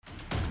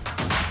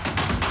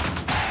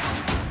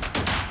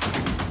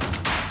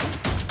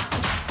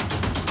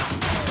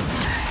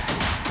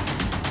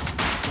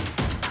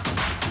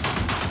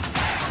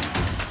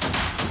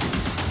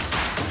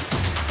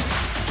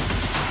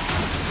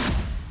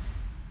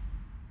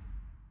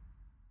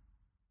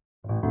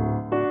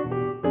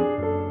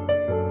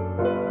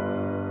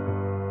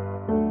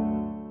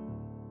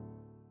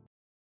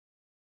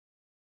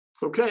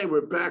Okay, we're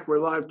back. We're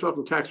live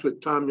talking tax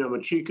with Tom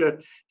Yamachika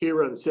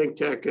here on Think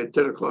Tech at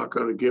 10 o'clock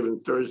on a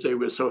given Thursday.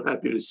 We're so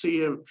happy to see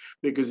him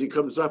because he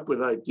comes up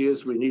with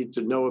ideas we need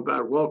to know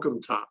about.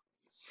 Welcome, Tom.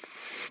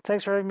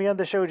 Thanks for having me on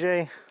the show,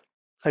 Jay.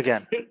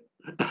 Again.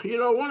 You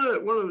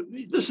know,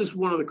 this is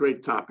one of the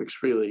great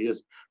topics, really,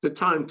 is the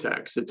time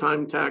tax. The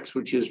time tax,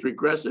 which is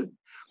regressive.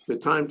 The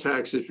time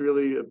tax is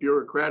really a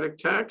bureaucratic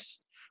tax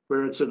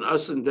where it's an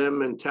us and them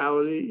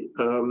mentality,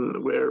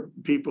 where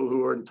people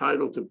who are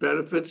entitled to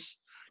benefits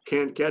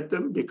can't get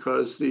them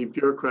because the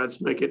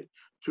bureaucrats make it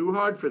too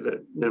hard for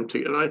them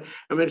to. And I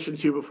mentioned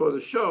to you before the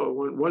show,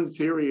 one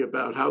theory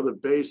about how the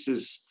base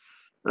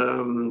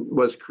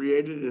was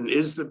created and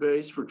is the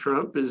base for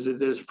Trump is that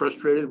they're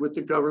frustrated with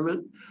the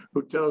government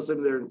who tells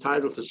them they're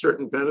entitled to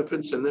certain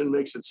benefits and then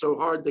makes it so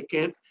hard they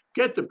can't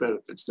get the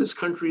benefits. This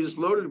country is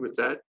loaded with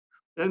that,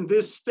 and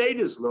this state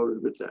is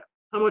loaded with that.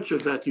 How much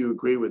of that do you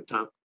agree with,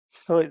 Tom?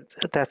 Oh,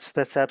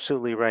 that's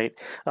absolutely right.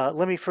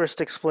 Let me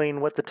first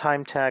explain what the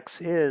time tax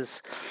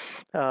is.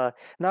 Not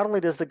only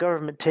does the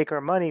government take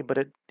our money, but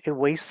it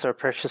wastes our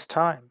precious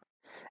time.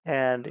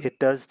 And it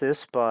does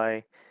this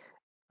by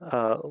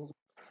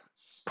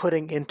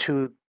putting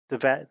into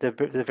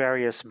the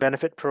various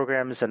benefit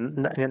programs,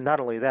 and not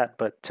only that,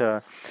 but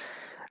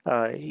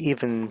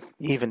even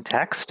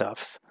tax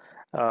stuff,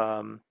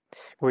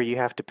 where you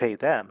have to pay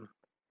them.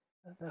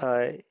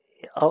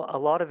 A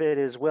lot of it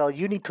is, well,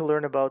 you need to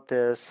learn about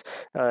this.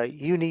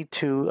 You need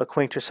to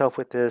acquaint yourself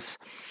with this.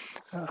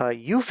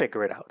 You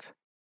figure it out,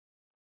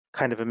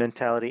 kind of a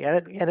mentality.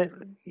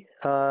 And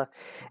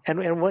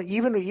what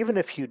even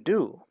if you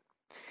do,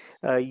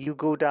 you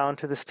go down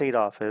to the state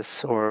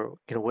office or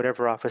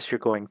whatever office you're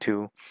going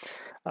to,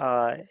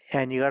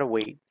 and you got to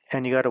wait,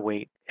 and you got to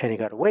wait, and you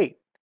got to wait.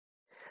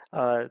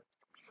 All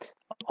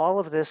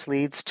of this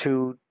leads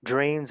to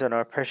drains on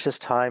our precious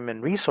time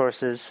and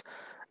resources.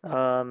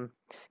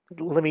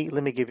 Let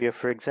me give you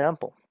for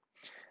example.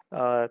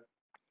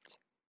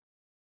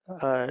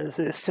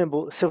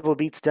 Civil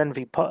Beats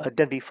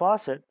Denby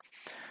Fawcett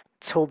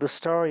told the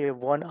story of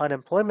one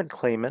unemployment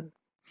claimant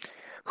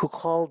who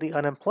called the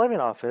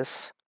unemployment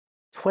office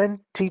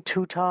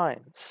 22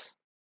 times.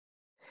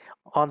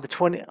 On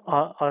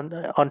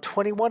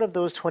 21 of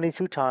those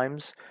 22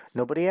 times,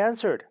 nobody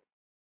answered.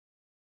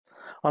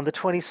 On the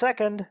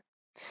 22nd,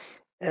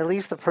 at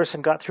least the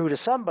person got through to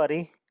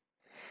somebody,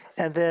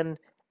 and then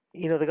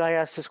the guy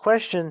asked his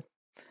question,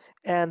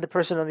 and the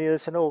person on the other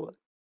said, "Oh,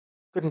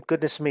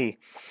 goodness me,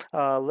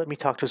 let me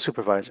talk to a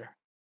supervisor."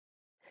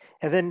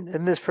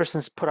 And this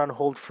person's put on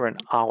hold for an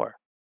hour.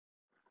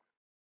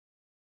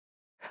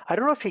 I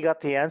don't know if he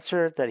got the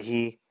answer that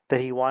he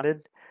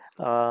wanted.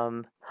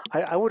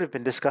 I would have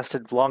been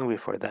disgusted long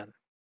before then,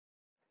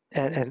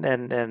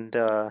 and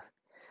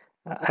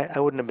I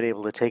wouldn't have been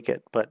able to take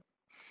it. But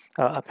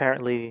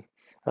apparently,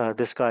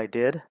 this guy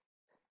did.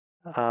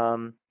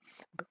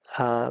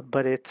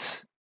 But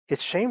it's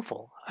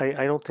shameful.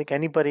 I don't think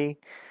anybody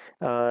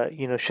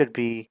should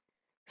be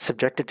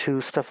subjected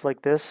to stuff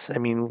like this. I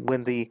mean,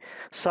 when the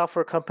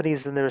software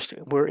companies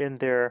were in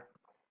their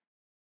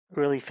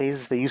early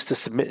phases, they used to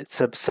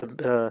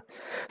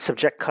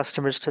subject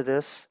customers to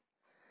this.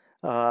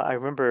 I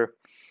remember,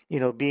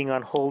 being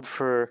on hold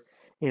for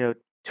 2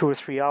 or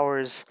 3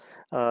 hours,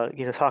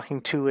 talking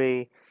to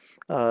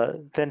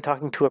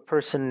a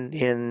person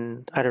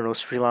in, I don't know,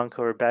 Sri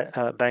Lanka or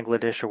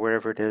Bangladesh or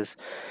wherever it is,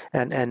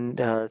 and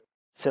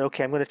said,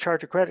 "Okay, I'm going to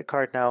charge a credit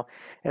card now,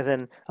 and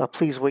then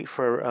please wait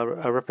for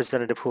a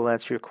representative who will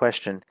answer your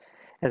question,"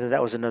 and then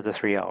that was another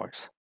 3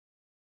 hours.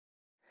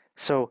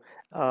 So,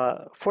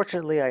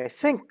 fortunately, I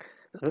think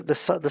the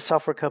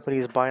software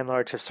companies, by and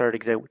large, have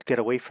started to get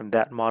away from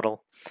that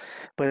model,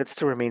 but it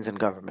still remains in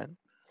government.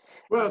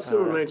 Well, it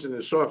still remains in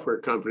the software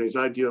companies.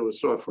 I deal with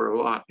software a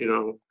lot.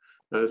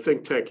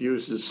 Think Tech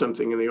uses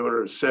something in the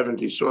order of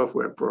 70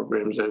 software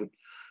programs, and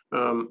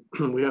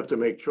we have to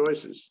make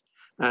choices.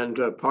 And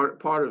part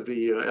of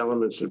the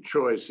elements of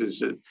choice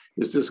is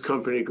this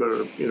company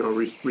going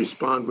to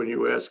respond when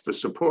you ask for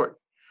support?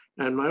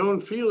 And my own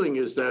feeling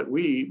is that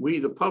we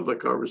the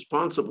public are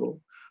responsible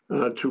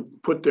to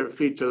put their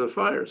feet to the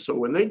fire. So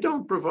when they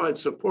don't provide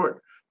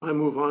support, I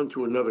move on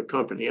to another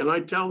company, and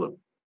I tell them.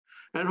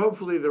 And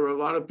hopefully there are a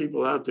lot of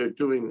people out there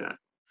doing that.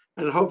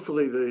 And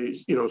hopefully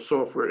the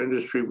software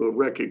industry will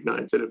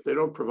recognize that if they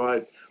don't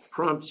provide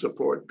prompt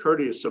support,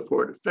 courteous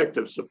support,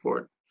 effective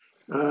support,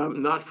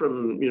 not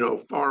from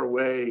far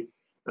away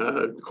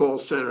call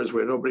centers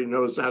where nobody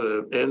knows how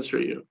to answer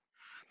you.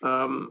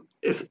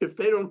 If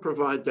they don't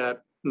provide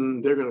that,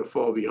 they're going to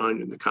fall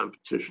behind in the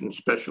competition,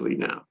 especially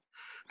now.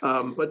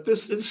 But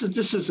this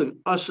is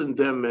an us and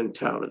them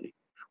mentality.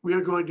 We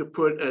are going to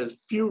put as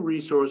few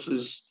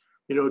resources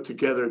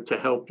together to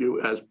help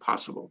you as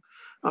possible.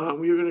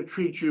 We are going to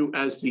treat you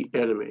as the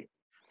enemy.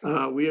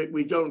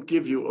 We don't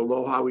give you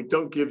aloha. We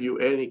don't give you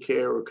any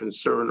care or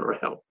concern or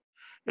help.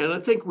 And I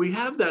think we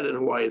have that in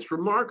Hawaii. It's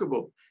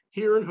remarkable.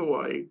 Here in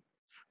Hawaii,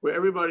 where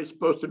everybody's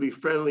supposed to be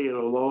friendly and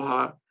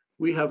aloha,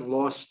 we have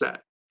lost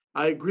that.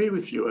 I agree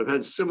with you. I've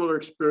had similar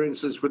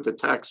experiences with the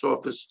tax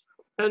office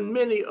and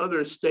many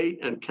other state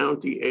and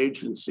county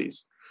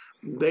agencies.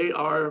 They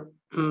are,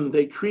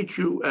 they treat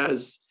you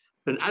as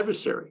an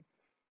adversary,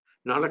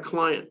 not a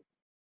client,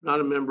 not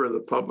a member of the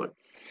public,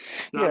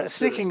 not Yeah, a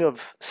citizen.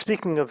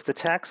 speaking of the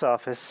tax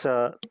office,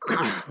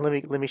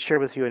 let me share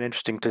with you an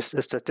interesting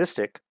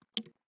statistic.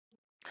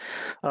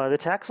 The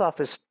tax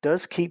office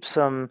does keep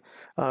some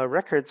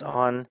records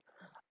on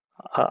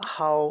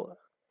how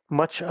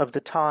much of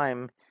the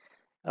time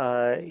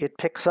it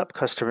picks up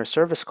customer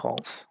service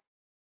calls.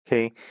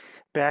 Okay,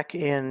 back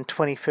in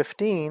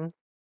 2015,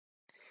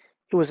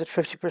 it was at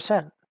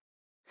 50%.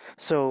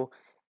 So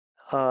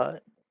uh,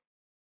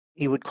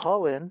 you would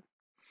call in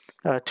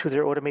to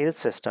their automated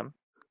system,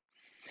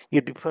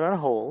 you'd be put on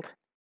hold,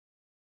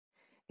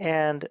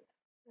 and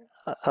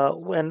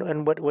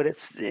what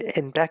it's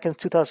and back in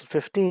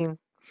 2015,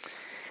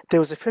 there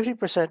was a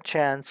 50%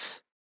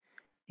 chance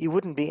you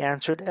wouldn't be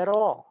answered at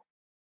all,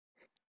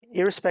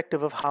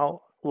 irrespective of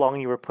how long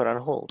you were put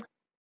on hold.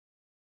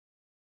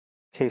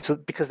 Okay, so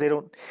because they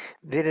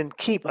didn't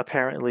keep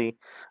apparently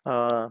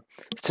uh,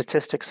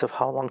 statistics of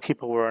how long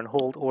people were on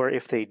hold, or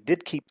if they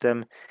did keep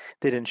them,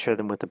 they didn't share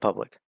them with the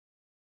public.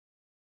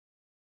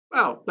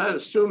 Well, that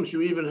assumes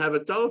you even have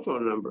a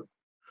telephone number.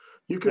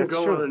 You can That's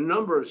go on true. a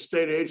number of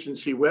state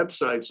agency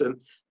websites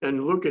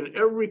and look in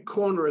every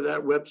corner of that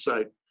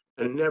website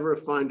and never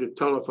find a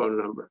telephone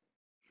number.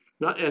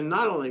 Not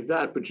only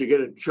that, but you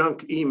get a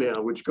junk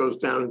email which goes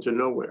down into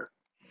nowhere.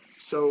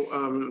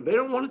 So they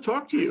don't want to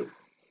talk to you.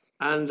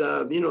 And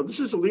this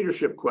is a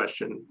leadership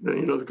question.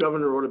 The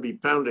governor ought to be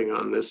pounding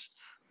on this,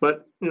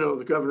 but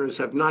the governors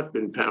have not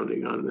been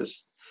pounding on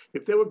this.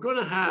 If they were going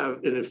to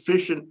have an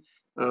efficient,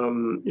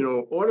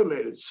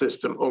 automated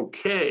system,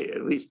 okay,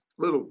 at least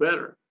a little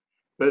better.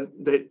 But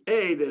they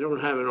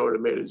don't have an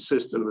automated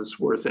system that's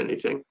worth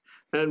anything,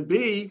 and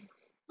B,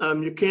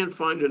 you can't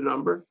find a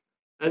number,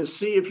 and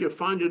C, if you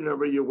find a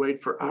number, you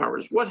wait for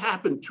hours. What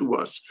happened to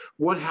us?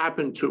 What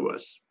happened to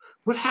us?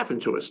 What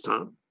happened to us,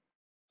 Tom?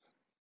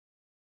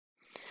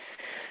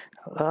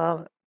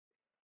 Uh,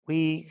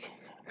 we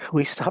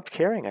we stopped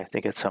caring, I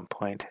think, at some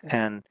point,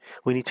 and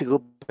we need to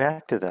go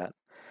back to that.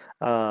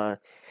 Uh,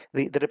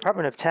 the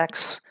Department of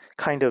Tax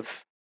kind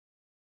of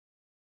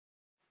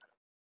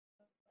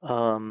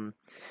um,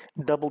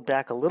 doubled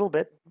back a little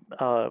bit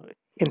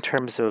in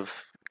terms of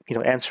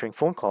answering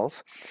phone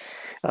calls.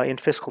 In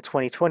fiscal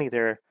 2020,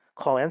 their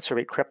call answer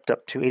rate crept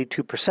up to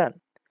 82%,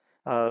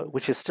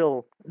 which is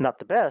still not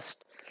the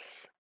best,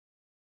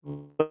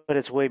 but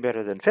it's way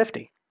better than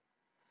 50.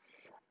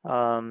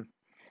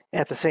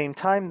 At the same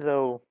time,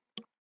 though,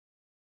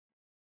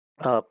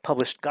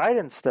 published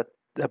guidance that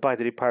by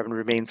the department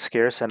remains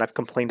scarce, and I've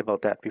complained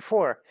about that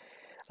before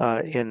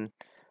in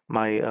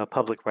my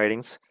public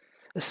writings.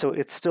 So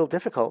it's still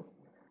difficult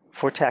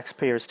for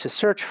taxpayers to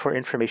search for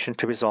information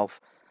to resolve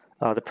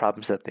the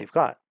problems that they've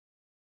got.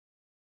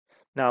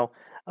 Now,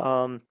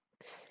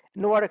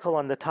 no article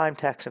on the time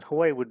tax in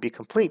Hawaii would be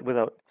complete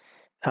without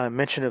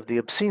mention of the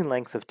obscene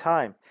length of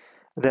time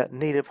that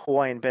Native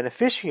Hawaiian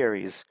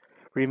beneficiaries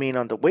remain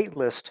on the wait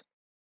list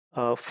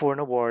for an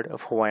award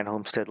of Hawaiian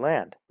homestead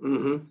land.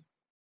 Mm-hmm.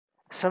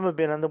 Some have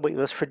been on the wait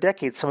list for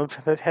decades. Some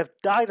of them have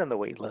died on the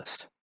wait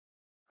list.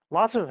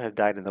 Lots of them have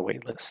died on the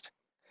wait list.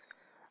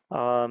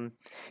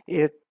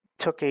 It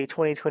took a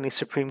 2020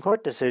 Supreme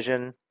Court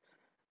decision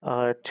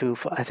to,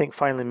 I think,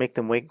 finally make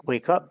them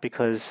wake up,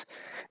 because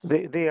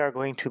they are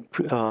going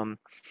to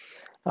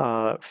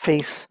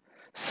face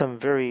some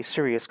very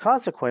serious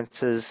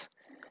consequences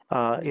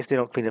if they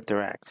don't clean up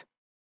their act.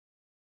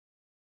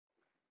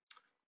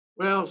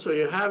 Well, so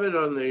you have it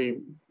on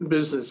the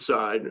business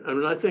side. I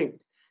mean, I think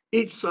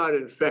each side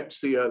infects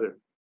the other.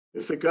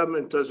 If the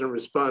government doesn't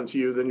respond to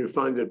you, then you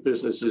find that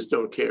businesses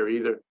don't care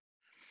either.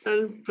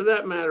 And for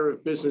that matter,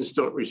 if business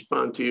don't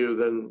respond to you,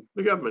 then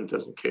the government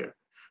doesn't care.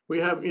 We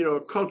have, a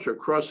culture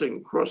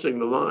crossing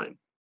the line,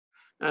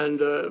 and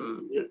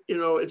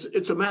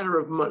it's a matter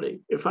of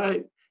money. If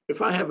I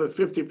have a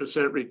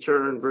 50%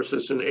 return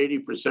versus an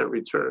 80%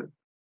 return,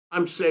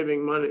 I'm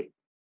saving money.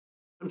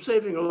 I'm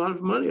saving a lot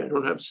of money. I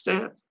don't have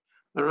staff.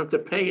 I don't have to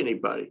pay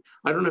anybody.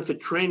 I don't have to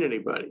train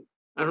anybody.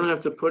 I don't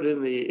have to put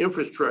in the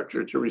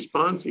infrastructure to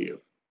respond to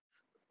you.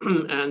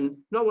 And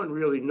no one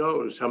really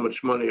knows how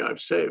much money I've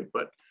saved,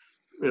 but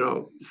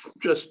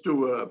just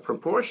do a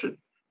proportion.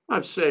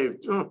 I've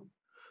saved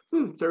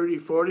 30,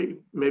 40,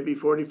 maybe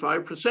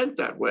 45%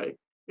 that way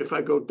if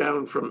I go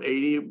down from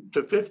 80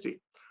 to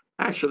 50.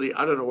 Actually,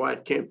 I don't know why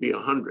it can't be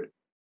 100.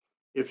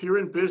 If you're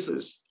in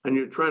business and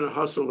you're trying to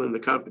hustle in the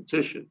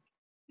competition,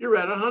 you're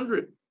at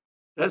 100.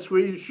 That's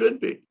where you should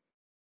be.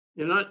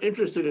 You're not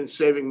interested in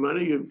saving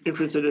money. You're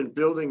interested in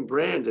building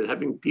brand and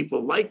having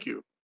people like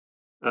you.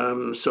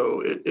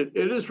 So it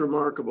is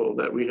remarkable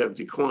that we have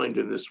declined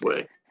in this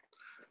way.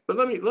 But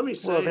let me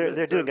say, Well, that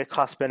they're doing a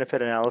cost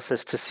benefit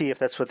analysis to see if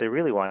that's what they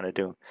really want to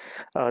do.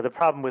 The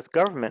problem with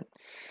government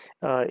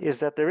is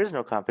that there is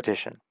no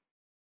competition.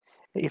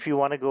 If you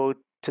want to go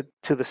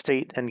to the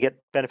state and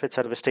get benefits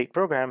out of a state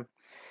program,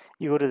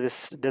 you go to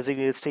this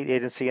designated state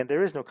agency, and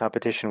there is no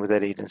competition with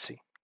that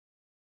agency.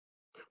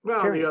 Well,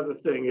 the period. other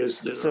thing is,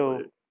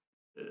 So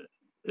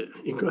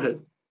you go ahead.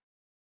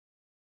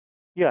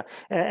 yeah,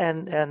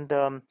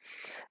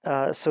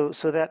 so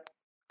that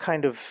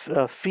kind of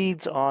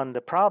feeds on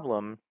the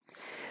problem.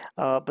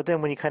 But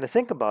then when you kind of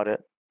think about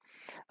it,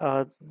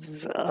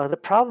 the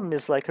problem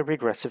is like a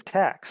regressive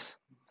tax.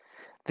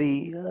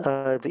 The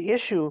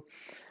issue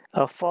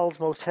falls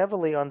most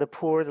heavily on the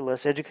poor, the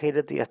less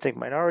educated, the ethnic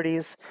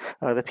minorities,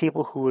 the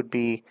people who would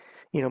be,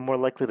 more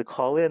likely to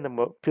call in,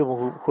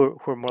 people who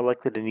are more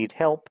likely to need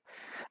help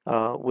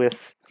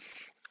with,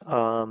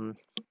 um,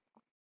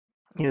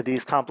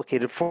 these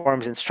complicated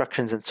forms,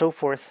 instructions, and so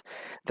forth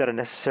that are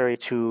necessary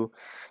to,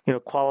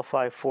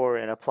 qualify for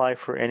and apply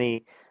for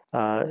any,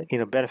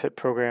 benefit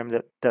program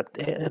that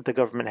the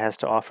government has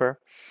to offer.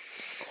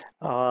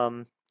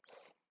 Um,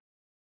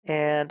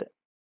 and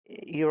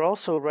you're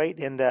also right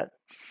in that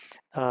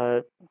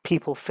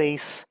people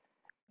face,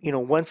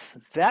 once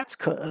that's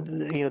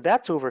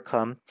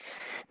overcome,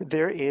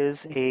 there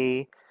is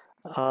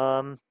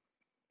um,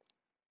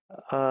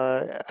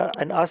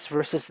 an us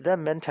versus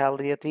them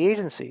mentality at the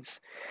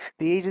agencies.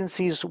 The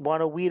agencies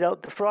want to weed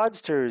out the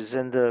fraudsters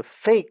and the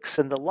fakes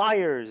and the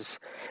liars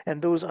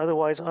and those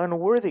otherwise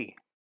unworthy.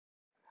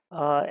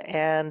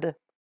 And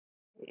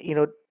you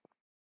know,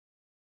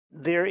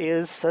 there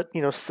is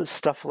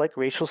stuff like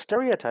racial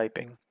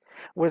stereotyping,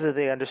 whether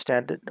they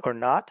understand it or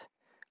not.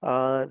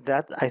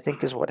 That I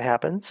think is what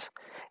happens,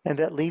 and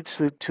that leads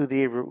to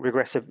the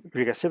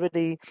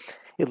regressivity.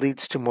 It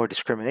leads to more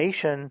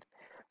discrimination.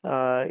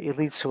 It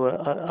leads to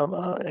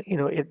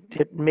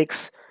it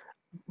makes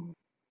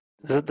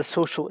the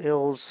social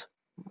ills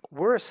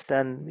worse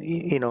than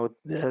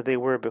they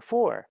were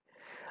before.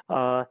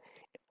 Uh,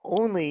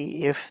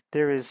 Only if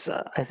there is,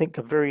 I think,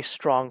 a very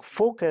strong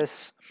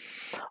focus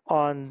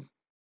on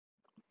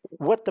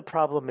what the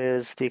problem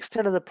is, the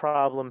extent of the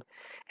problem,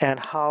 and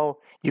how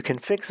you can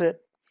fix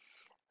it.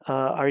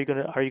 Are you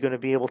gonna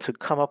be able to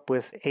come up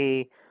with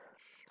a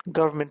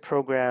government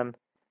program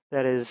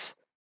that is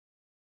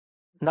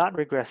not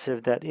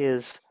regressive, that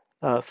is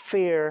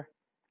fair,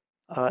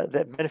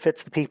 that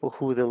benefits the people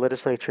who the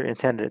legislature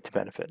intended it to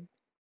benefit?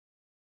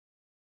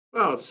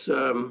 Well, it's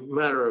a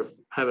matter of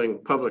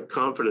having public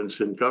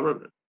confidence in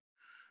government.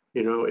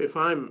 If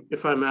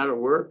I'm out of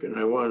work and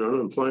I want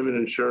unemployment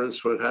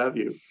insurance, what have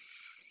you,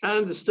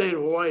 and the state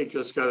of Hawaii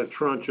just got a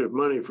tranche of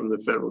money from the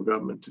federal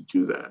government to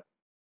do that.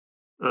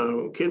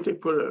 Can't they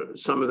put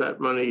some of that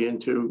money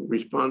into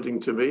responding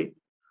to me,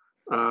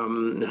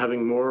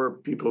 having more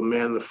people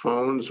man the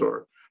phones,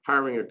 or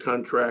hiring a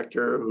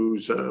contractor who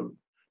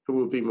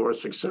will be more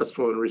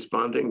successful in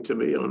responding to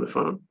me on the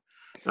phone?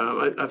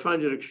 I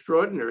find it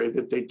extraordinary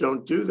that they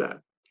don't do that.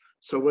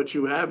 So what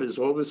you have is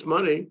all this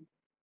money,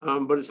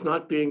 but it's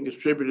not being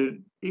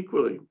distributed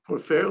equally or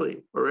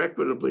fairly or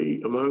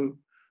equitably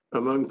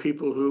among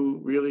people who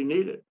really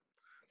need it.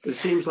 It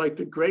seems like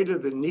the greater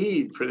the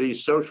need for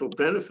these social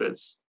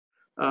benefits,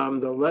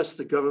 the less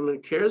the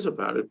government cares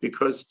about it,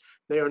 because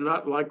they are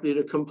not likely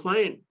to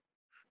complain.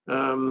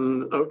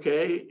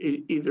 Okay,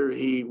 either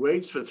he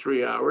waits for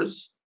 3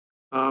 hours,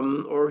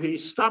 or he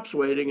stops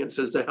waiting and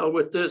says, "The hell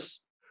with this,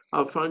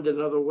 I'll find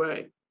another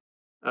way."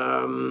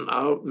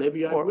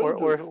 Maybe I will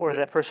Or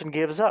that person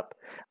gives up.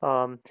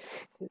 Um,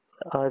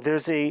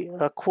 there's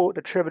a quote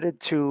attributed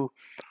to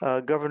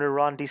Governor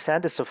Ron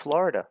DeSantis of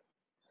Florida,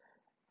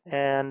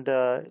 and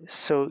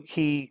so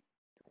he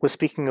was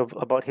speaking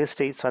about his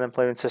state's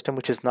unemployment system,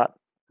 which is not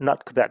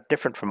that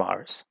different from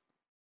ours.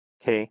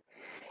 Okay,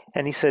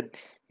 and he said,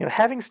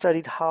 having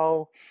studied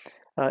how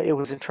it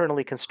was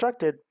internally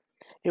constructed,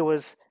 it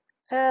was,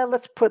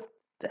 let's put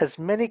as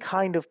many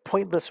kind of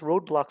pointless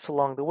roadblocks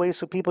along the way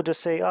so people just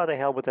say, oh, the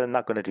hell with it, I'm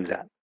not going to do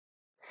that.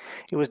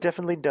 It was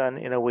definitely done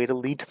in a way to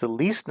lead to the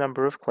least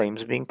number of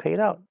claims being paid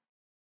out.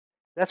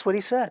 That's what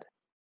he said.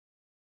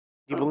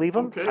 You believe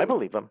him? Okay. I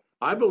believe him.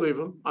 I believe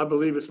him. I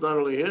believe it's not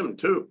only him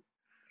too.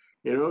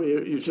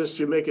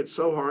 You make it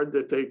so hard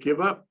that they give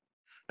up.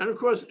 And of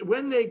course,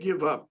 when they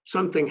give up,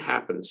 something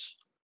happens.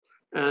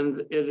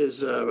 And it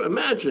is,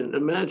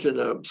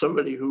 imagine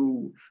somebody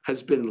who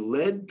has been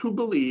led to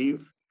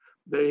believe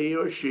that he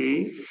or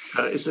she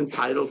is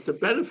entitled to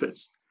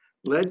benefits,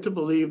 led to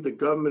believe the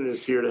government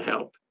is here to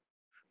help.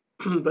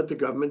 But the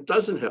government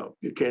doesn't help.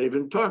 You can't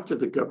even talk to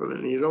the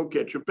government, and you don't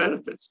get your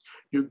benefits.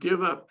 You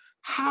give up.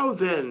 How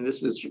then,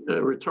 this is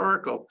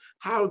rhetorical,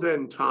 how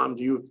then, Tom,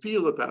 do you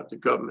feel about the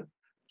government?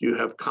 Do you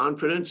have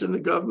confidence in the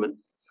government?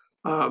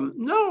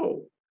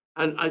 No.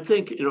 And I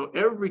think,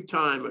 every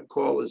time a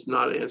call is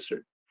not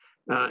answered,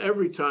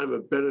 every time a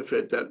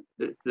benefit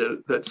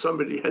that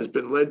somebody has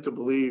been led to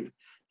believe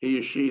he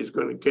or she is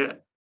going to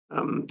get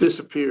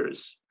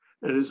disappears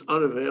and is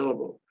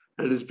unavailable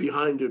and is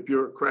behind a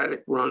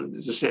bureaucratic run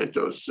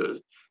DeSantis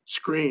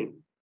screen,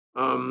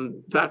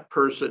 that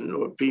person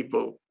or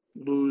people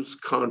lose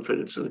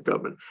confidence in the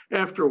government.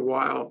 After a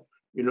while,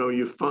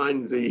 you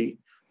find the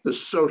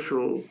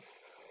social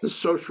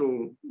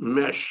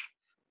mesh,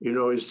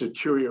 is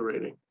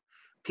deteriorating.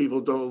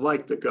 People don't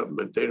like the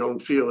government. They don't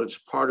feel it's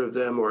part of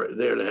them or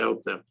there to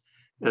help them.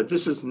 And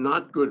this is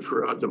not good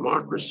for our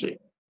democracy.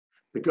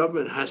 The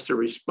government has to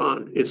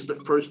respond. It's the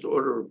first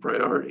order of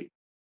priority.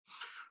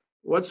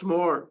 What's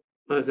more,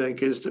 I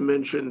think, is to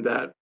mention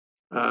that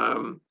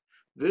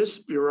this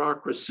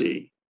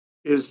bureaucracy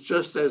is,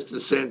 just as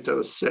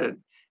DeSantis said,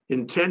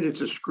 intended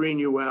to screen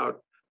you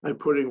out by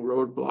putting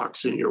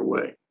roadblocks in your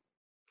way.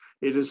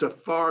 It is a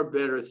far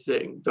better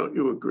thing, don't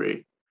you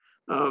agree,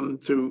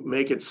 to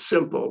make it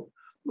simple.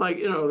 Like,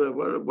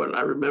 what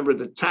I remember,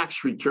 the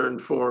tax return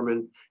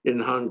form in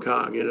Hong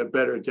Kong in a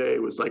better day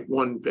was like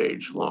 1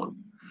 page long.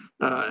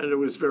 And it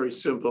was very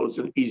simple. It's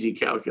an easy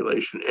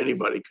calculation.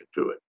 Anybody could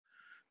do it.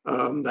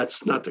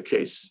 That's not the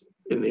case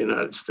in the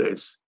United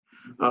States.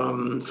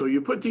 So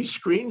you put these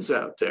screens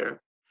out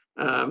there,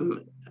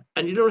 and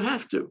you don't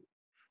have to.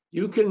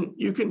 You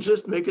can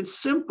just make it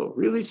simple,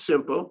 really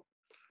simple,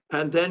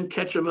 and then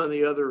catch them on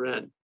the other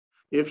end.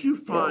 If you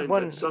find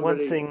one that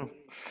somebody, thing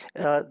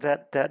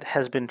that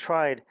has been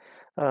tried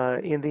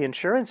in the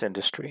insurance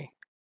industry,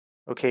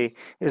 okay,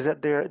 is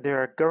that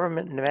there are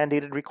government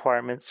mandated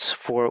requirements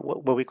for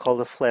what we call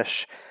the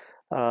FLESH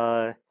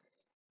uh,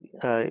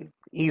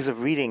 ease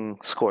of reading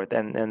score,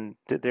 and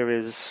there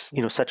is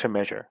such a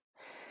measure,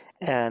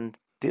 and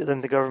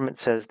then the government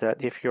says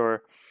that if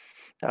your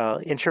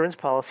insurance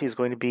policy is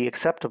going to be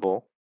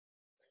acceptable,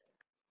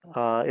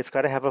 it's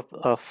got to have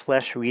a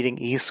FLESH reading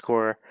ease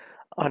score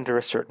under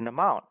a certain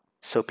amount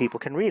so people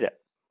can read it.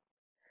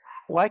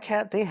 Why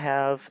can't they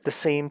have the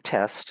same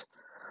test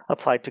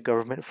applied to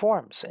government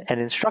forms and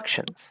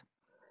instructions?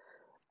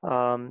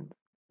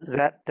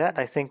 That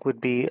I think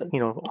would be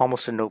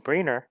almost a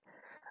no-brainer.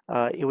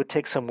 It would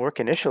take some work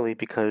initially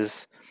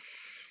because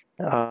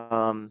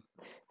um,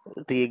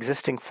 the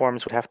existing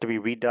forms would have to be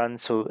redone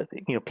so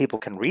people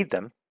can read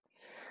them.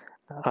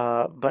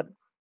 But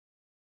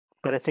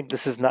I think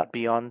this is not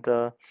beyond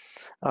the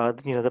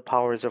the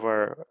powers of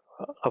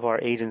our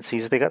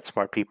agencies. They got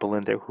smart people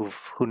in there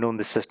who've known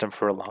the system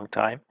for a long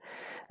time,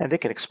 and they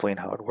can explain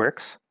how it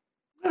works.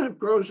 it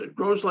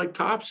grows like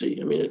topsy.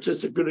 I mean, it's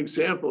just a good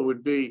example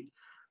would be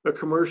a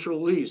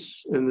commercial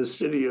lease in the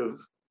city of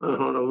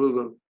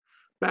Honolulu.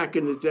 Back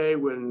in the day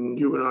when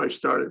you and I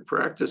started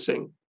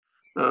practicing,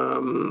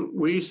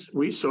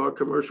 we saw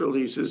commercial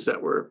leases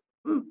that were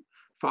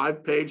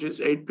 5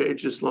 pages, 8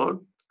 pages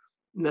long.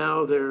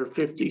 Now they're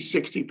 50,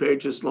 60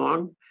 pages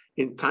long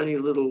in tiny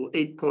little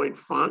 8-point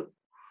font.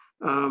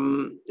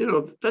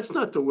 That's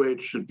not the way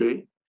it should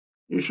be.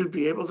 You should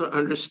be able to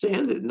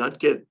understand it, not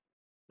get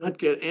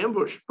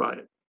ambushed by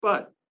it.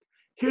 But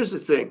here's the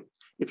thing: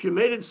 if you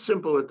made it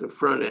simple at the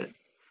front end,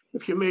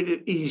 if you made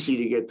it easy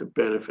to get the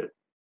benefit,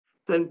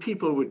 then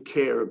people would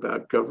care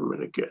about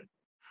government again.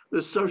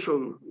 The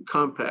social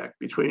compact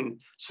between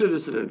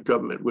citizen and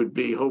government would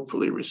be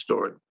hopefully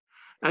restored.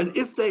 And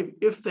if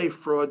they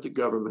fraud the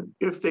government,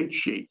 if they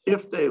cheat,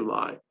 if they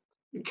lie,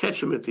 you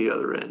catch them at the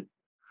other end.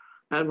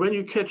 And when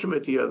you catch them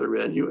at the other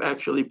end, you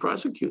actually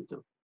prosecute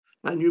them,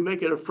 and you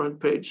make it a front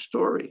page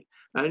story,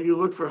 and you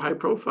look for high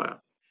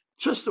profile,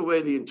 just the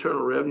way the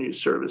Internal Revenue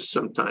Service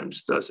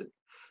sometimes does it.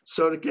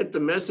 So to get the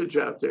message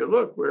out there,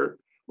 look, we're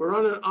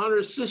on an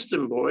honor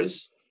system,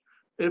 boys.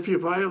 If you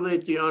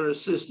violate the honor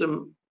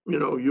system,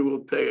 you will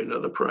pay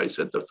another price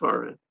at the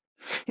far end.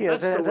 Yeah,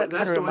 that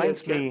kind of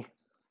reminds me.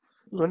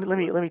 Let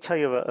me tell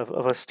you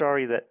of a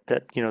story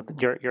that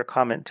your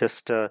comment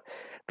just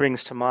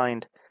brings to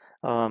mind.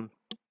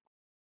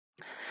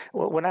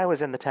 When I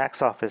was in the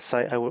tax office,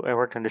 I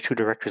worked under 2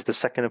 directors, the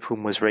second of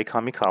whom was Ray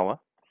Kamikawa,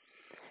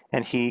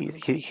 and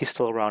he's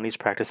still around. He's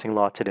practicing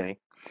law today.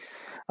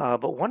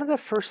 But one of the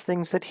first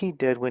things that he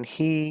did when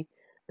he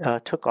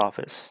took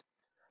office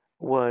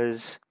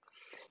was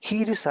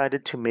he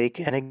decided to make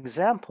an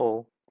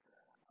example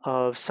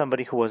of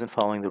somebody who wasn't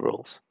following the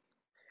rules.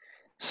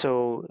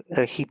 So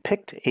he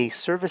picked a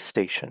service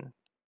station,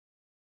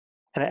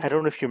 and I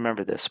don't know if you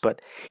remember this,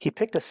 but he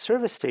picked a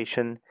service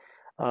station,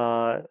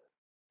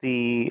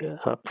 the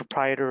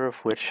proprietor of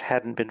which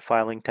hadn't been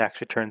filing tax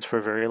returns for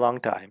a very long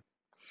time.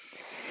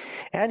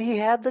 And he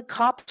had the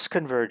cops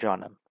converge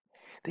on him.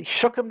 They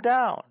shook him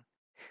down.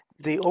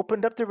 They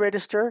opened up the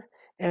register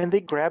and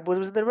they grabbed what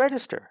was in the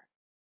register.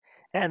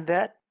 And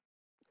that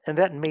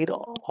made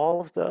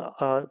all of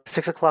the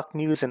 6 o'clock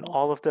news and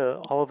all of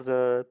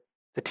the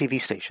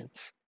TV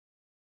stations.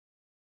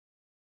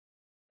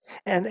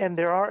 And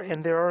there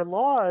are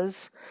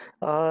laws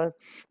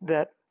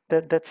that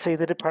say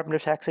the Department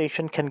of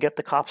Taxation can get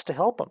the cops to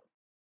help him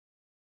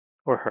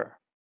or her.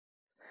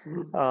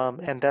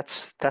 And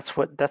that's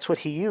what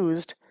he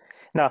used.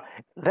 Now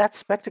that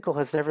spectacle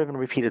has never been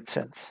repeated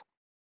since.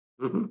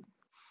 Mm-hmm.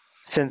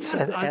 Since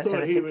I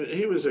thought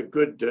he was a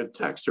good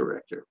tax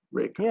director,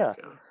 Ray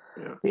Kamikawa.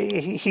 Yeah.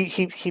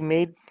 He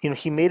made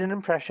an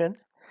impression.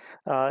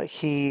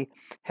 He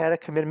had a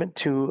commitment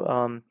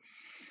to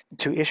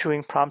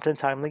issuing prompt and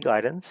timely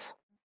guidance.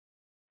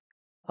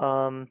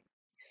 And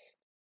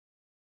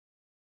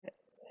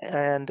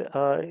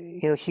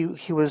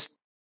he was,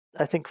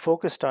 I think,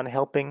 focused on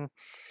helping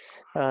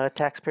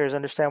taxpayers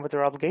understand what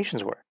their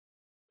obligations were.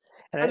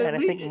 And I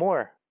think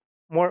more.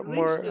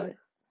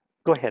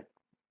 Go ahead.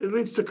 It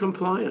leads to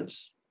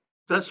compliance.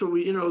 That's what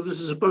this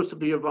is supposed to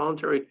be a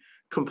voluntary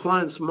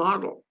compliance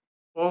model,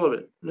 all of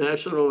it,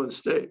 national and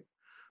state.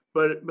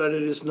 But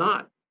it is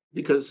not,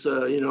 because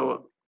under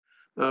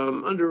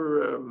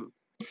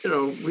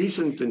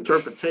recent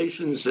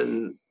interpretations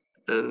and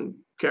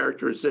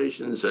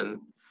characterizations and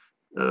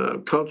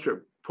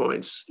culture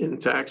points in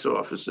tax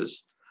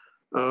offices,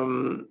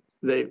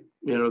 they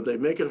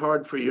make it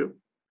hard for you,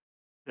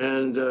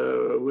 and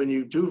when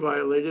you do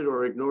violate it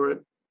or ignore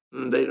it,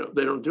 they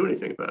don't do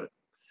anything about it.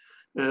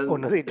 Oh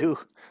no, And they do.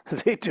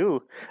 They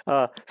do.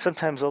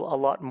 Sometimes a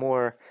lot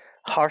more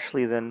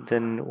harshly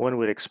than one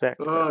would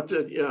expect.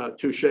 yeah,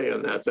 touche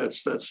on that.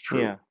 That's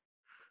true. Yeah.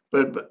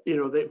 But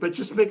they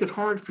just make it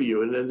hard for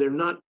you, and then they're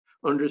not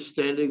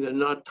understanding. They're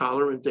not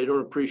tolerant. They don't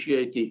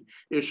appreciate the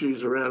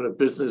issues around a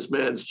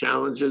businessman's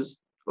challenges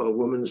or a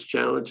woman's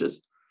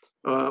challenges,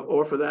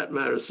 or for that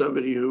matter,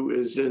 somebody who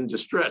is in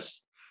distress,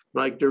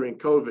 like during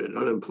COVID,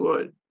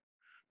 unemployed.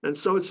 And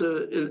so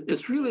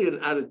it's really an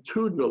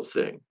attitudinal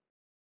thing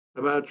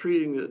about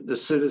treating the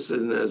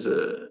citizen as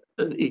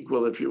an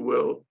equal, if you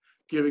will,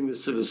 giving the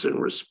citizen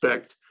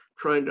respect,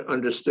 trying to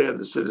understand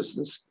the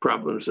citizen's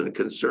problems and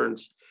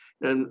concerns,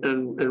 and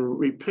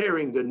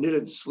repairing the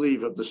knitted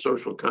sleeve of the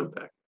social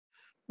compact.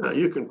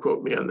 You can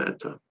quote me on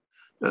that, Tom.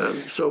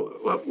 So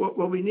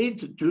what we need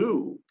to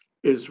do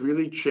is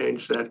really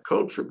change that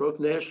culture, both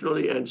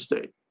nationally and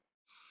state.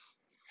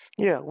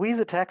 Yeah, we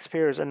the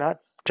taxpayers are not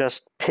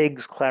just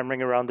pigs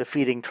clamoring around the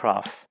feeding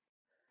trough.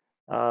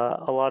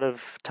 A lot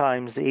of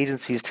times the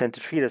agencies tend to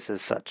treat us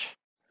as such.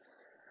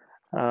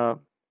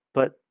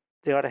 But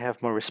they ought to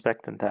have more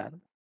respect than that,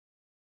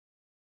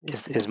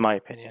 is my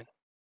opinion.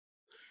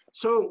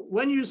 So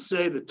when you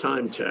say the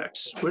time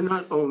tax, we're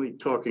not only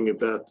talking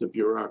about the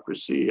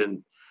bureaucracy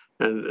and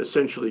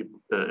essentially,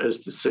 as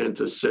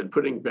DeSantis said,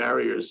 putting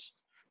barriers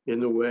in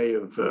the way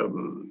of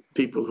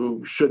people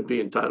who should be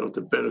entitled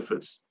to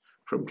benefits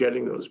from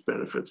getting those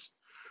benefits.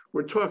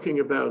 We're talking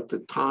about the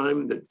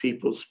time that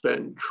people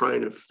spend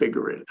trying to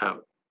figure it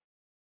out,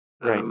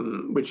 Right.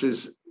 which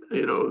is,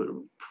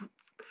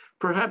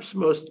 perhaps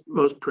most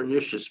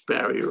pernicious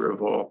barrier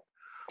of all,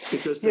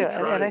 because they Yeah,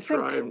 try and I and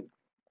try think and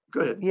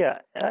go ahead. yeah,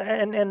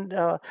 and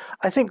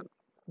I think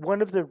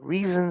one of the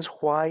reasons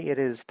why it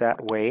is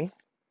that way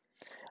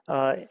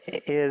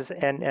is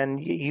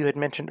and you had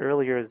mentioned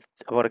earlier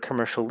about a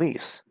commercial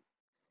lease.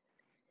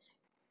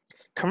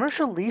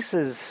 Commercial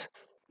leases,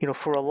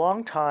 for a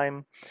long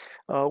time,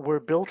 were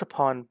built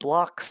upon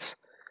blocks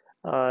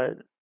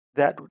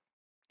that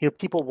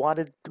people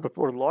wanted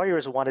or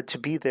lawyers wanted to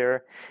be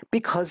there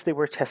because they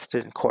were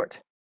tested in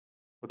court.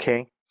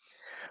 Okay,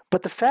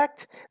 but the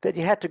fact that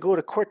you had to go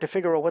to court to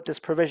figure out what this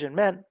provision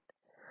meant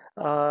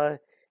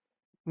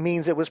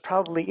means it was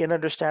probably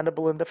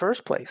inunderstandable in the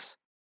first place.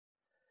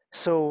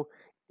 So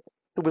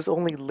it was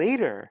only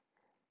later,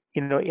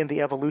 in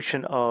the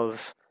evolution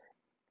of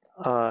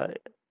uh,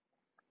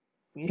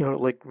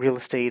 like real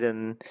estate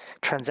and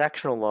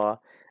transactional law,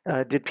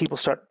 did people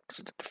start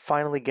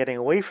finally getting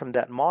away from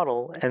that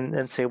model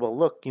and say, well,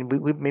 look,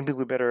 maybe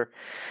we better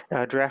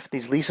draft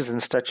these leases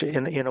and such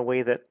in a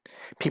way that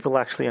people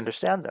actually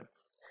understand them.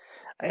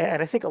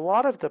 And I think a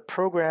lot of the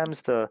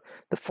programs, the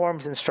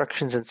forms,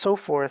 instructions, and so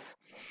forth,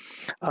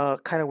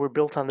 kind of were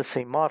built on the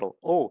same model.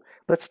 Oh,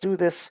 let's do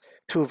this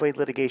to avoid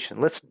litigation.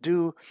 Let's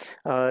do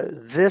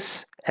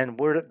this and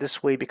word it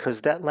this way because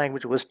that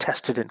language was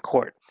tested in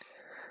court.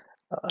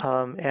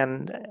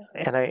 And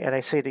I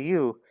say to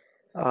you,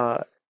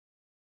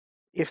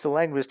 if the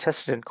language is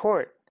tested in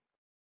court,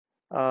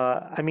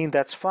 I mean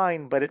that's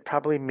fine, but it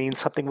probably means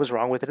something was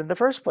wrong with it in the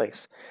first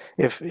place.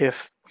 If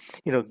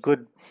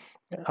good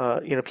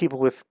people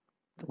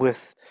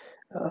with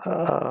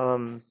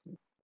um,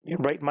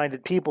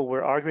 right-minded people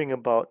were arguing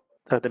about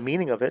the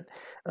meaning of it,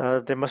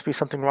 there must be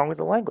something wrong with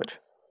the language.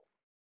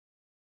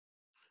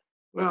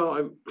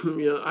 Well,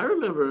 I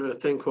remember a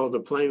thing called the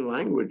plain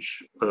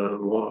language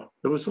law.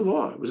 There was a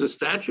law. It was a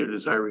statute,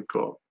 as I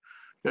recall,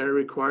 and it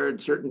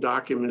required certain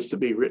documents to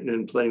be written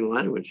in plain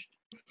language.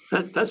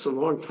 That's a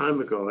long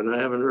time ago, and I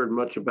haven't heard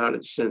much about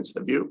it since.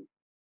 Have you?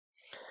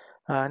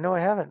 No, I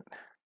haven't.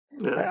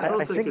 Yeah, I I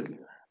don't think think it.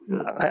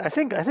 Yeah. I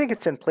think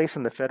it's in place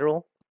in the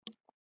federal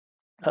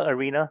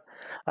arena.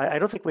 I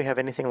don't think we have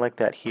anything like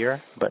that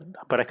here, but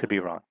I could be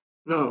wrong.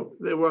 No,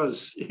 there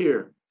was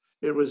here.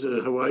 It was a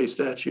Hawaii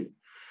statute,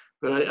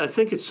 but I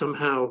think it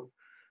somehow,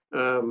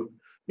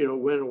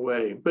 went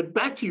away. But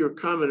back to your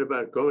comment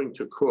about going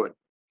to court.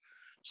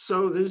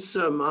 So this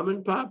mom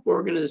and pop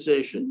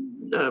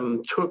organization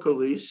took a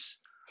lease.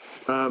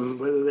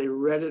 Whether they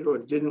read it or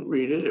didn't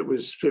read it, it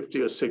was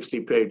 50 or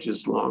 60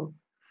 pages long.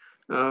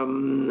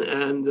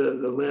 And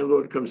the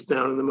landlord comes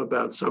down on them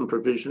about some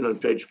provision on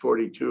page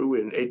 42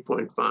 in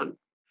 8-point font.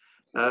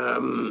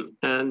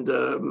 And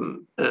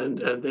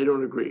they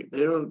don't agree. They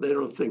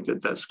don't think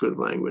that that's good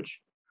language.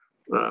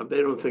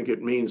 They don't think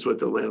it means what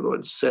the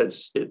landlord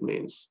says it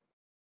means,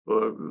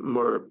 or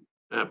more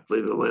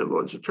aptly, the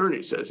landlord's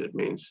attorney says it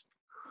means.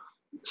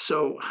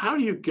 So how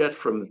do you get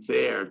from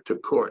there to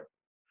court?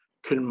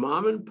 Can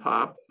mom and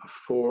pop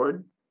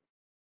afford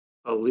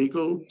a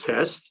legal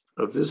test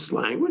of this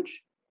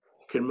language?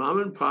 Can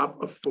mom and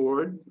pop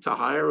afford to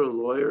hire a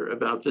lawyer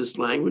about this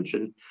language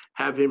and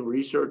have him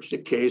research the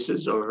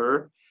cases or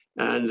her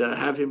and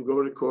have him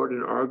go to court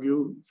and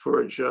argue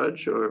for a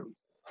judge or,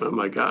 oh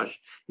my gosh,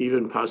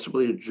 even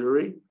possibly a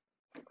jury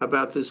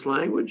about this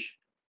language?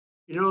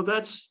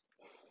 That's,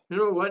 you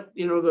know what,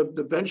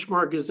 the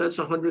benchmark is that's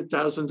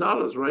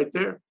 $100,000 right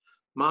there.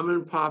 Mom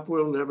and pop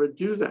will never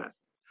do that.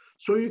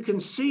 So you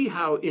can see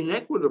how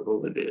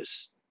inequitable it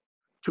is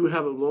to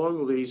have a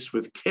long lease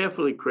with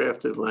carefully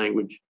crafted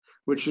language,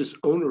 which is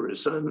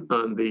onerous on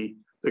the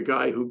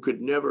guy who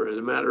could never, as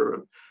a matter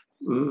of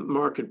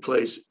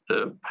marketplace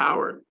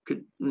power,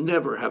 could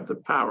never have the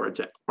power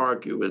to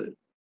argue with it.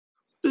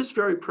 This is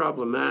very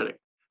problematic.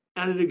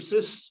 And it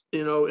exists,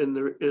 in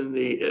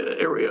the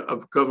area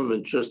of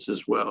government just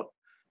as well,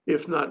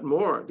 if not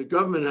more. The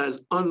government has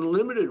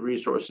unlimited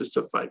resources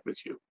to fight with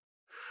you.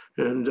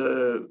 And,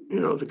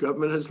 the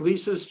government has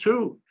leases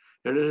too,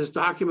 and it has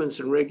documents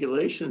and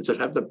regulations that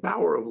have the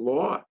power of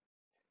law.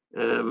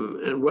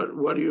 And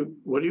what are you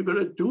going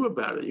to do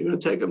about it? You're going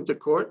to take them to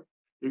court?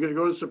 You're going to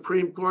go to the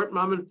Supreme Court,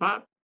 mom and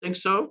pop? Think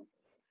so?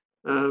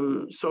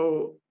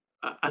 So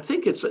I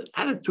think it's an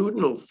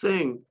attitudinal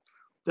thing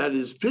that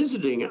is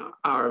visiting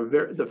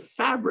the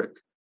fabric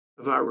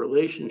of our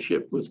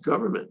relationship with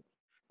government.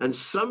 And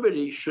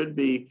somebody should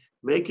be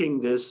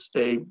making this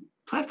a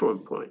platform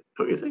point,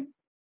 don't you think?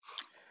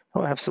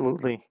 Oh,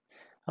 absolutely.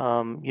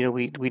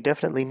 We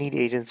definitely need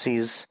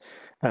agencies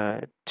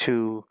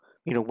to,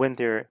 when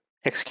they're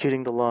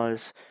executing the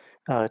laws,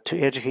 to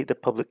educate the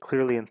public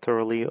clearly and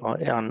thoroughly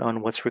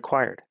on what's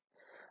required.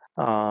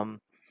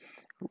 Um,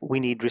 we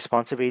need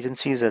responsive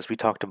agencies, as we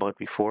talked about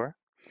before.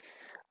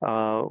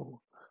 Uh,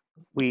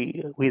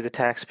 we the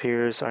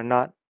taxpayers are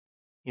not,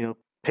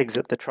 pigs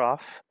at the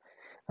trough.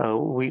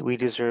 We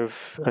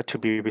deserve to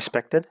be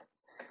respected.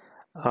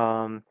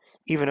 Um,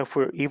 even if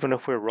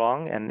we're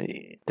wrong, and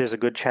there's a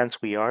good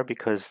chance we are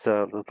because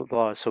the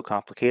law is so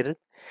complicated,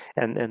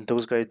 and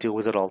those guys deal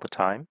with it all the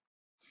time.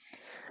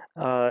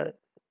 Uh,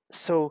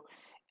 so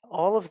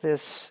all of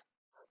this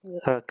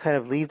kind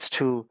of leads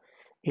to,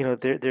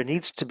 there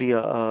needs to be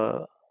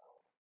a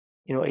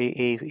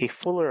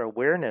fuller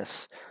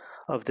awareness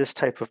of this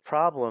type of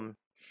problem,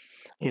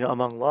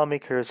 among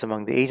lawmakers,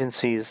 among the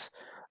agencies,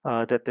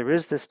 that there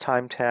is this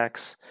time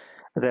tax,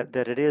 that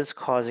it is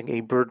causing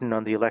a burden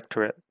on the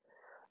electorate,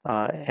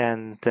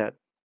 and that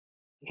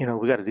we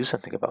got to do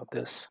something about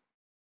this.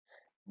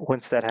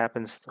 Once that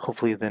happens,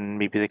 hopefully, then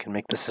maybe they can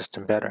make the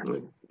system better.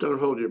 Don't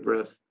hold your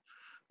breath.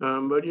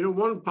 But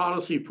one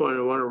policy point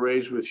I want to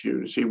raise with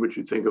you to see what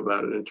you think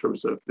about it in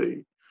terms of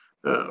the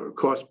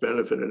cost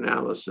benefit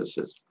analysis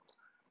is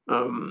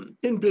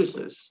in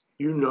business,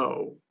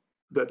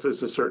 that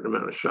there's a certain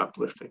amount of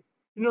shoplifting.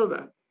 You know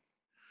that.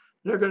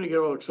 They're going to get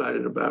all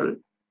excited about it.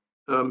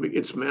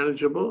 It's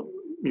manageable,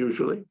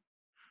 usually.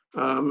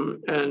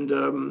 And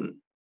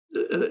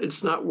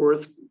it's not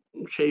worth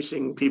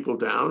chasing people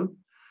down.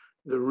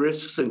 The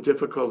risks and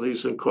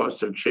difficulties and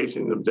costs of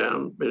chasing them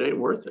down, it ain't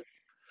worth it.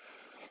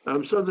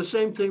 So the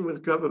same thing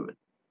with government.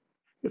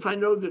 If I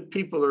know that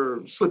people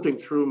are slipping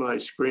through my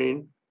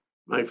screen,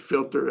 my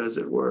filter, as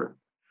it were,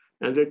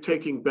 and they're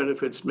taking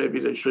benefits maybe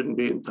they shouldn't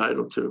be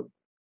entitled to,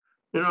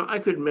 I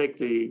could make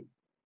the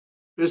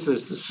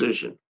business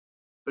decision,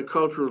 the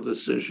cultural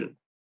decision,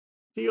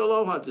 the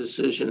aloha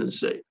decision and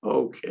say,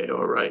 okay,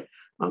 all right,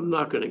 I'm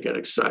not going to get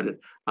excited.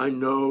 I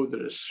know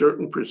that a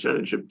certain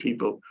percentage of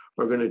people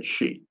are going to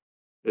cheat.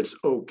 It's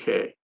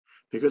okay,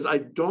 because I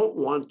don't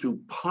want to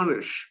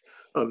punish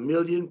 1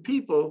 million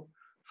people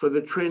for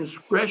the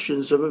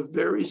transgressions of a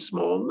very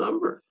small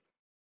number.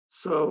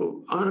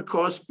 So on a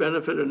cost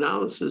benefit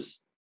analysis,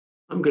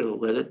 I'm going to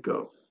let it go.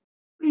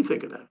 What do you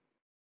think of that?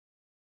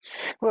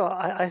 Well,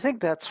 I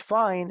think that's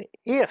fine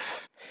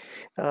if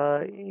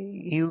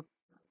you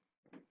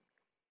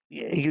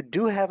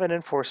do have an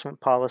enforcement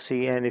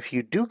policy, and if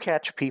you do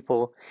catch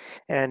people,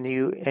 and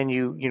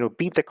you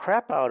beat the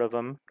crap out of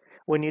them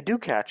when you do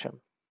catch them,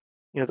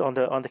 on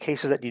the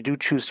cases that you do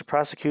choose to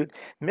prosecute,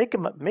 make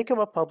them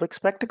a public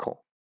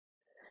spectacle,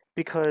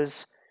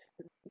 because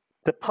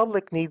the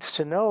public needs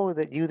to know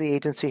that you, the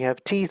agency,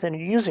 have teeth and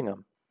you're using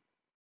them.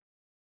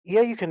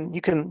 Yeah, you can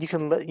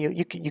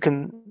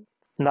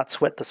not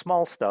sweat the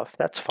small stuff.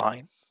 That's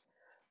fine,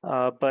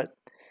 but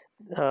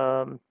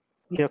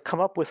come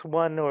up with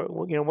one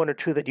or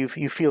two that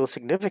you feel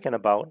significant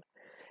about,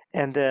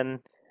 and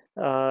then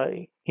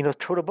throw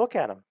the book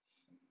at them.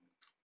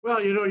 Well,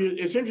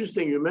 it's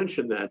interesting you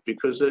mentioned that,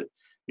 because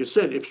you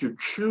said if you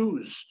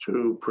choose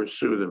to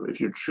pursue them,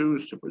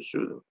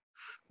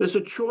 there's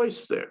a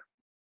choice there.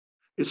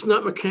 It's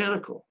not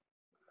mechanical,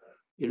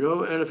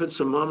 and if it's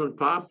a mom and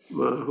pop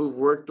who've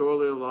worked all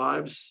their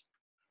lives,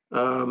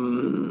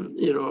 who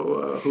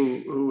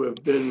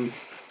have been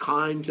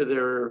kind to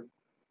their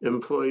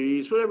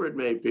employees, whatever it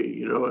may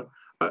be,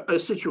 a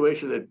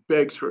situation that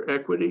begs for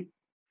equity,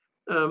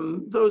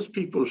 those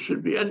people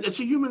should be, and it's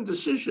a human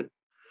decision.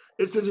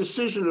 It's the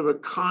decision of a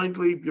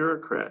kindly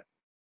bureaucrat.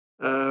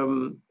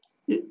 You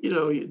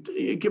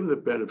give them the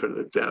benefit of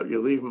the doubt.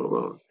 You leave them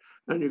alone.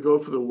 and you go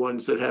for the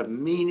ones that have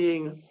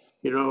meaning,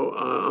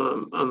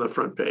 on the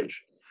front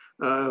page.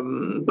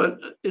 But,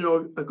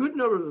 a good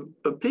number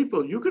of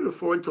people, you can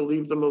afford to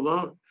leave them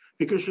alone,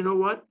 because you know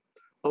what?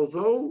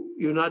 Although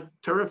you're not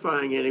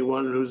terrifying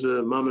anyone who's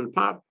a mom and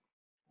pop,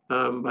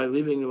 by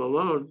leaving them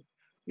alone,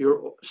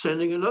 you're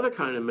sending another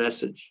kind of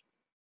message.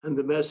 And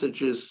the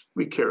message is,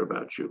 we care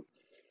about you.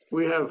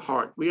 We have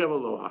heart. We have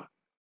aloha.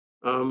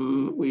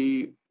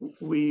 We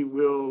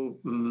will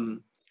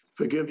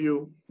forgive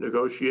you,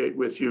 negotiate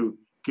with you,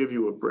 give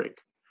you a break.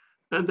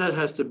 And that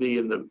has to be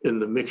in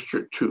the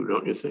mixture too,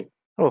 don't you think?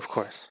 Oh, of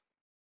course.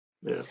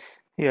 Yeah.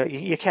 Yeah,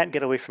 you can't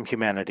get away from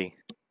humanity.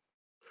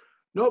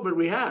 No, but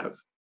we have.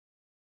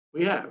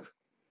 We have.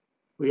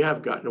 We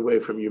have gotten away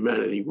from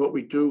humanity. What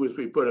we do is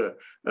we put a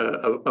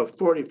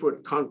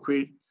 40-foot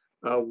concrete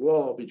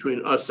wall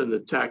between us and the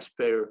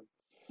taxpayer,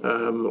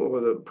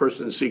 or the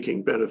person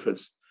seeking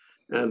benefits.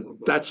 And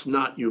that's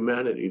not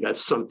humanity.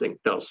 That's something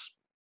else.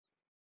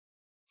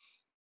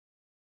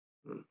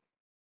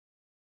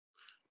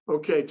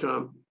 Okay,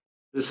 Tom,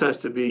 this has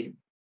to be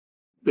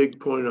big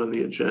point on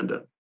the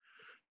agenda.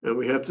 And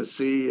we have to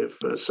see if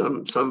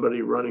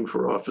somebody running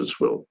for office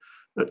will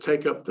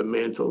take up the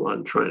mantle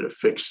on trying to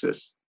fix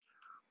this.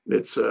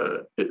 It's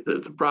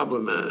the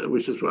problem,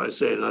 which is why I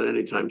say not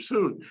anytime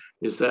soon,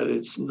 is that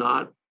it's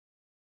not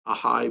a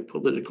high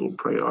political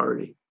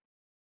priority.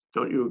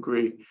 Don't you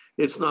agree?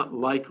 It's not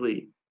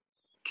likely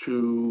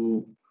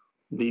to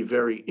be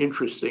very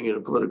interesting in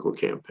a political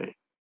campaign.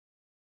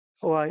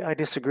 Oh, I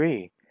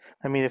disagree.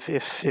 I mean,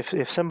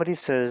 if somebody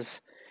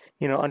says,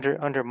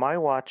 under my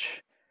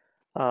watch,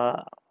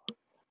 uh,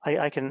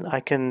 I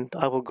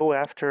will go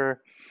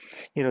after,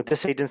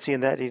 this agency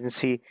and that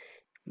agency,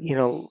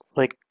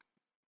 like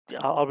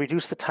I'll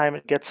reduce the time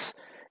it gets.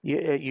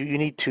 You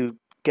need to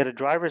get a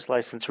driver's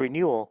license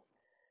renewal,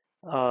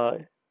 uh,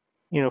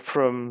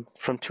 from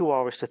 2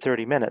 hours to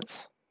 30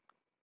 minutes.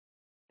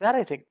 That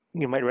I think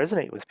you might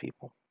resonate with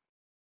people.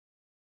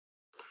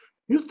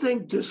 You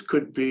think this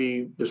could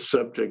be the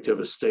subject of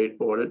a state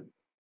audit?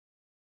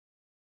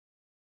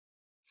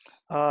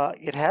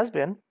 It has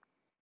been.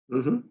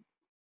 Mm-hmm.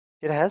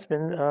 It has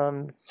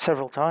been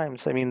several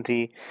times. I mean,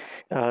 the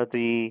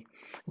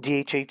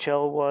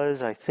DHHL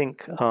was, I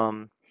think,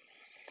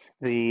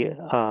 the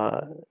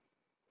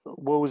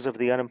woes of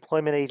the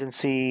unemployment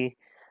agency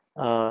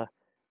uh,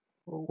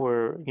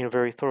 were,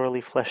 very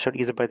thoroughly fleshed out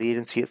either by the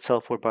agency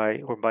itself or by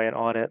an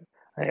audit.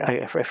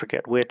 I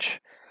forget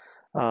which,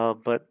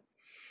 but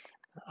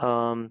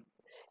um,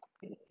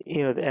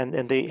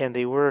 and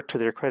they were, to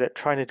their credit,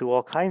 trying to do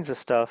all kinds of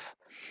stuff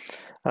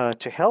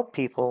to help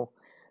people,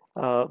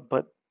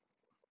 but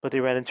they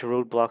ran into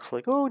roadblocks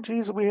like, oh,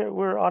 geez,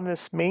 we're on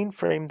this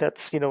mainframe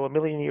that's, a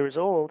million years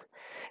old,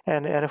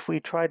 and if we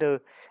try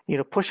to,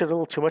 push it a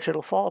little too much,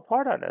 it'll fall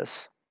apart on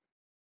us.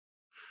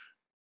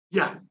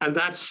 Yeah, and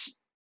that's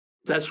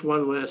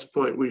one last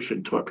point we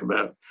should talk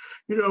about.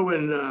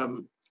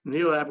 When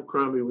Neil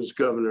Abercrombie was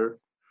governor,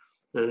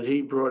 and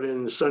he brought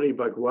in Sonny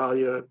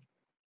Bagwalia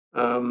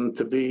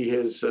to be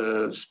his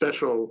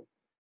special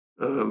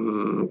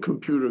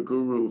computer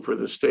guru for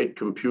the state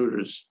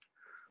computers.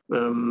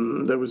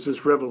 There was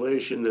this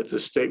revelation that the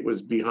state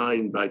was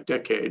behind by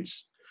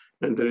decades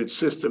and that its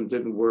system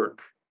didn't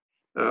work.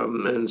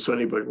 And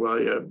Sonny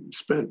Bagwalia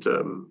spent,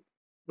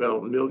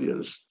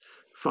 millions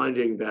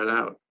finding that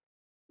out.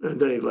 And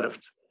then he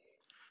left.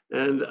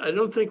 And I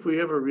don't think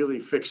we ever really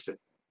fixed it.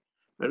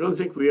 I don't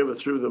think we ever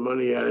threw the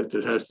money at it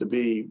that has to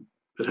be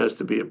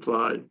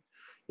applied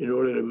in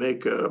order to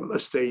make a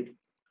state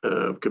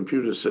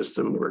computer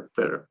system work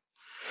better.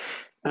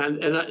 And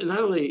not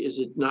only is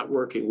it not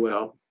working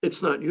well,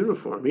 it's not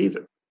uniform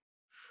either.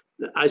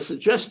 I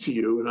suggest to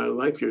you, and I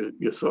like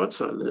your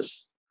thoughts on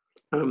this,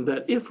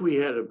 that if we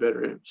had a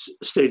better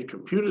state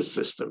computer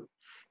system,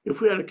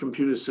 if we had a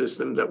computer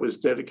system that was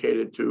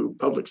dedicated to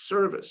public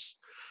service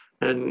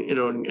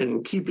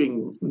and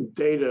keeping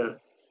data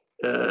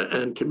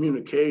and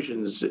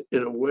communications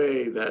in a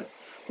way that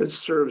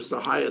serves the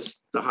highest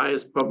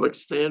public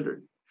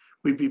standard,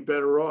 we'd be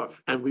better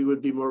off and we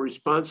would be more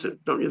responsive,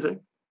 don't you think?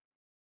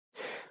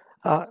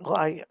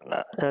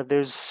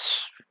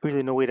 There's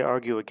really no way to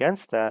argue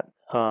against that.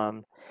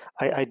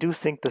 I do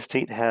think the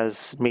state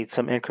has made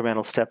some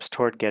incremental steps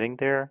toward getting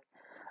there,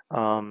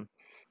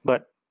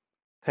 but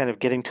kind of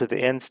getting to the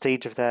end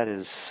stage of that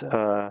is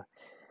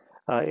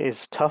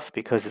tough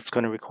because it's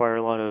going to require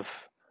a lot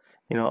of,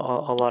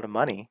 a lot of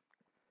money,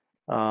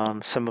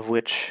 some of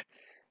which,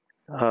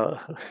 uh,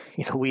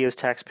 we as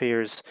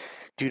taxpayers,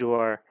 due to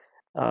our,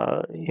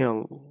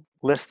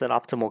 less than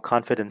optimal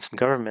confidence in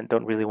government,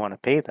 don't really want to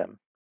pay them.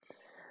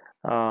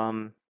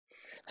 Um,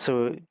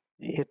 so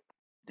it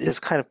is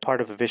kind of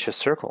part of a vicious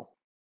circle.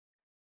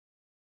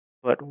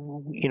 But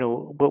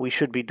what we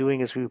should be doing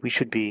is we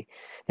should be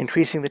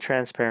increasing the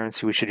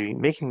transparency. We should be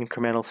making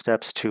incremental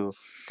steps to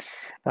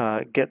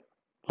get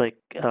like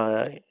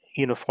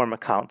uniform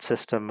account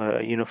system,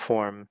 a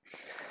uniform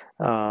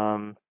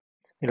um,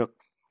 you know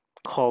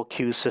call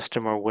queue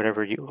system or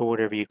whatever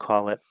you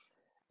call it,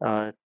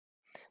 uh,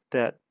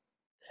 that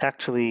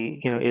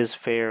actually, is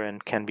fair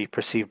and can be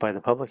perceived by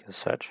the public as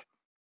such.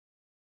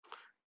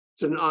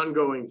 It's an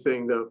ongoing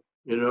thing, though,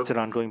 It's an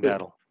ongoing It-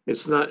 battle.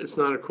 It's not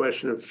a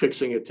question of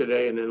fixing it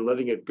today and then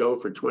letting it go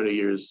for 20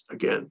 years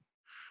again.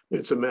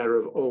 It's a matter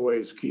of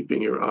always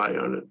keeping your eye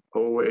on it,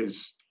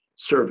 always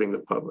serving the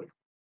public.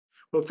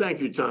 Well, thank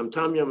you, Tom.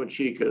 Tom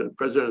Yamachika,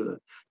 President of the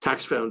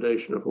Tax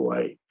Foundation of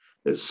Hawaii.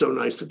 It's so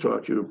nice to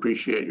talk to you.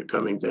 Appreciate you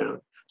coming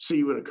down. See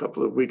you in a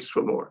couple of weeks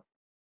for more.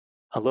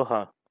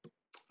 Aloha.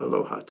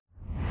 Aloha.